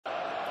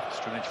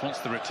Strinic wants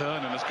the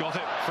return and has got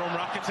it from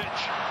Rakitic.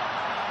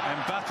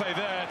 Mbappe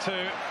there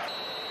too.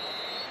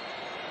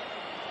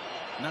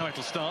 Now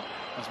it'll start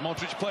as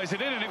Modric plays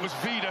it in, and it was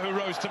Vida who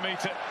rose to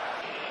meet it.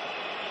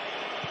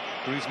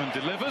 Griezmann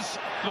delivers,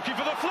 looking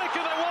for the flick,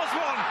 and there was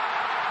one!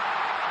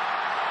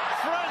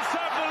 France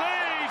have the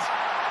lead!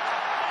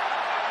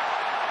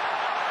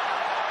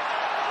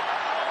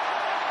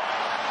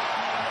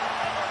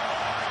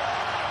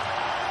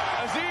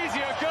 As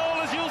easy a goal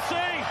as you'll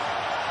see.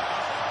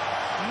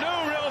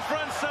 No real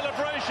France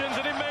celebrations,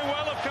 and it may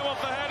well have come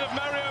off the head of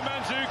Mario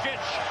Mandzukic.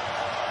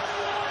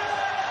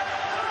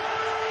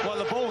 Well,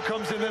 the ball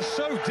comes in there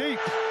so deep.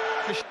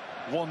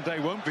 One day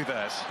won't be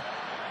theirs.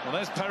 Well,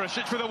 there's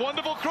Perisic with a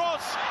wonderful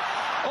cross.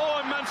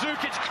 Oh, and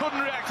Mandzukic couldn't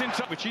react in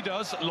time, which he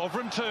does.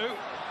 Lovren too.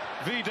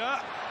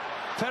 Vida.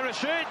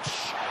 Perisic.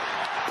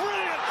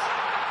 Brilliant!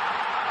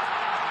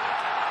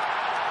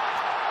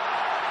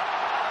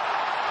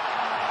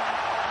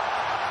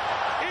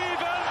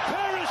 Even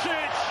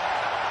Perisic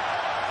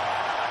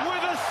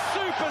with a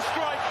super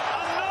strike.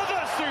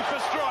 Another super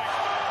strike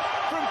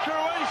from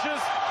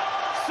Croatia's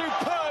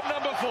superb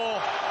number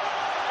 4.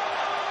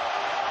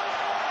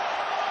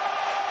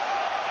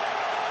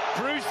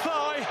 Bruised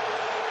thigh,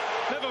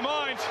 never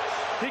mind,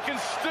 he can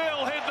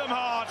still hit them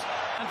hard.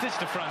 Advantage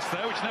to France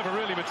there, which never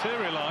really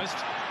materialised.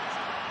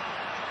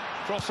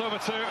 Crossover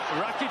to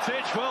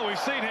Rakitic, well, we've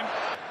seen him.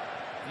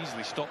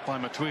 Easily stopped by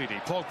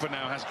Matuidi. Pogba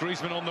now has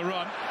Griezmann on the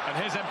run, and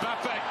here's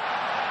Mbappe.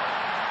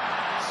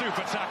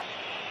 Super tackle.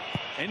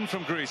 In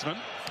from Griezmann.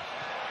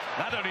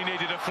 That only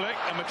needed a flick,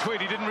 and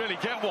Matuidi didn't really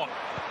get one.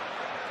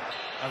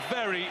 A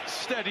very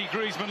steady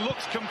Griezmann,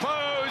 looks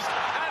composed,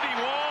 and he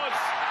was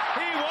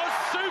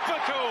super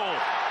cool.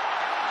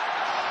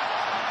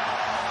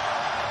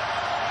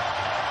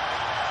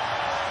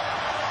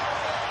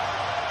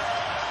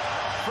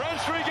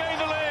 France regain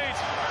the lead.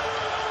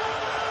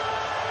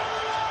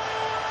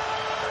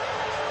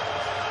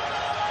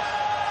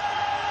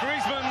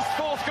 Griezmann's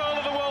 4th goal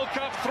of the World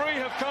Cup, 3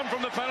 have come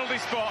from the penalty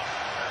spot.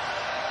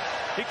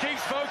 He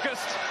keeps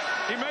focused,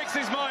 he makes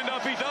his mind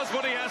up, he does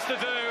what he has to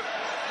do.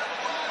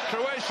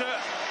 Croatia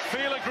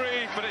feel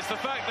aggrieved, but it's the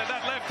fact that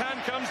that left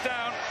hand comes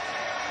down,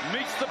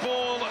 meets the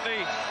ball at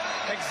the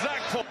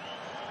exact point.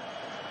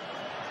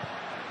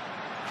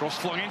 Cross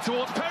flung in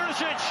towards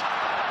Perisic.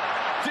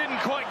 Didn't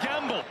quite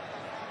gamble.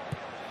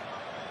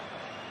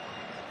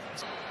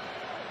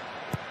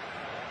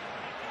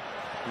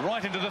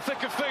 Right into the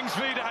thick of things.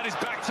 Vida had his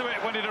back to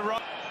it when it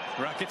arrived.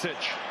 Rakitic,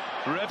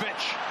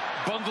 Rebic,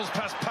 bundles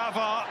past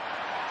Pavard.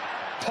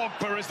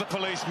 Pogba is the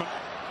policeman.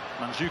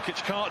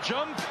 Mandzukic can't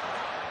jump.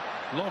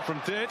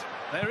 Lovren did.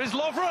 There is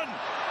Lovren.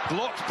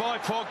 Blocked by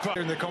Pogba.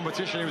 In the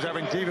competition, he was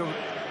having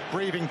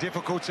breathing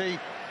difficulty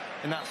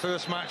in that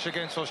first match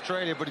against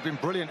Australia, but he's been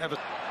brilliant ever.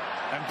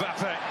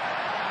 Mbappe.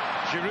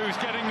 Giroud's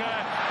getting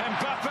there.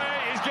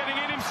 Mbappe is getting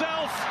in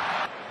himself.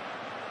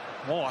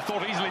 Oh, I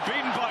thought easily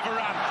beaten by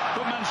Varane,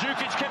 but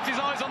Mandzukic kept his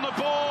eyes on the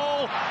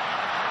ball.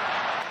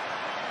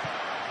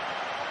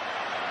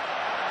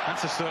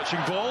 That's a searching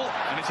ball,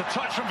 and it's a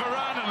touch from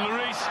Varane and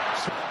Lloris,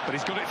 but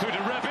he's got it through to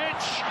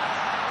Rebic.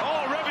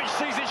 Oh, Rebic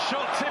sees his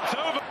shot tipped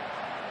over.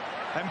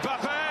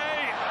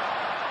 Mbappe,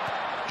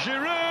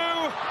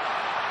 Giroud,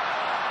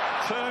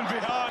 turn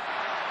behind,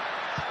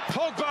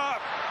 Pogba,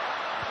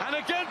 and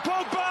again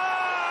Pogba!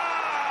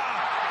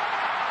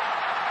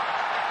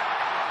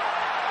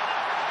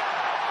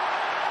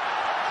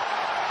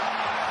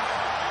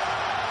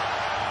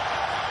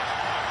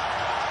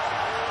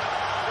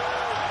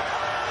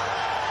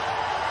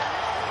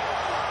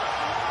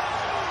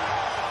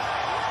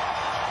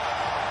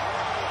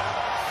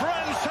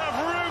 France have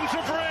room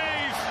to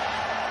breathe.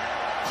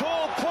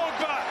 Paul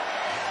Pogba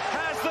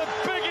has the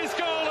biggest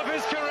goal of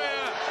his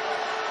career.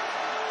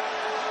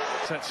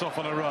 Sets off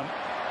on a run.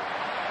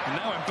 And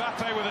now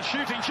Mbappe with a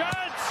shooting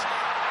chance.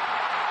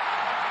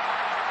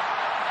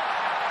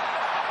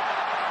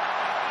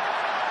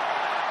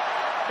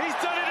 He's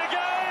done it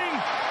again.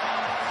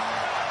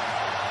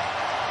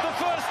 The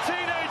first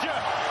teenager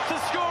to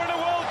score in a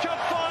World Cup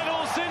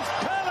final since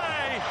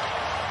Pelé.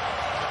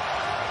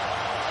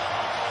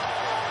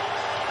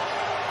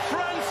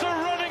 France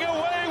are running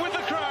away with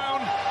the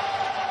crown.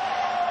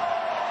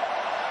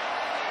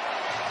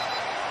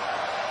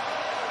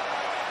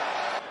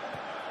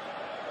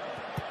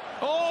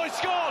 Oh, he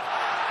scored!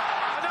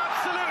 An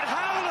absolute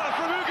howler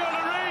from Hugo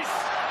Lloris.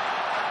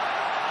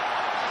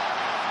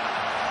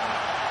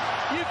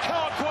 You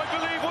can't quite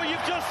believe what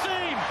you've just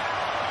seen.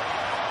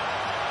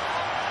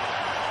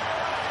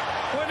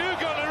 When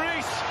Hugo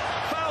Lloris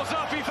fouls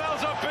up, he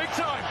fouls up big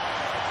time.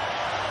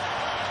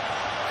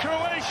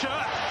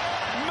 Croatia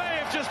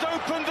may have just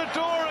opened the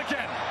door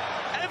again,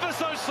 ever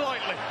so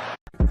slightly.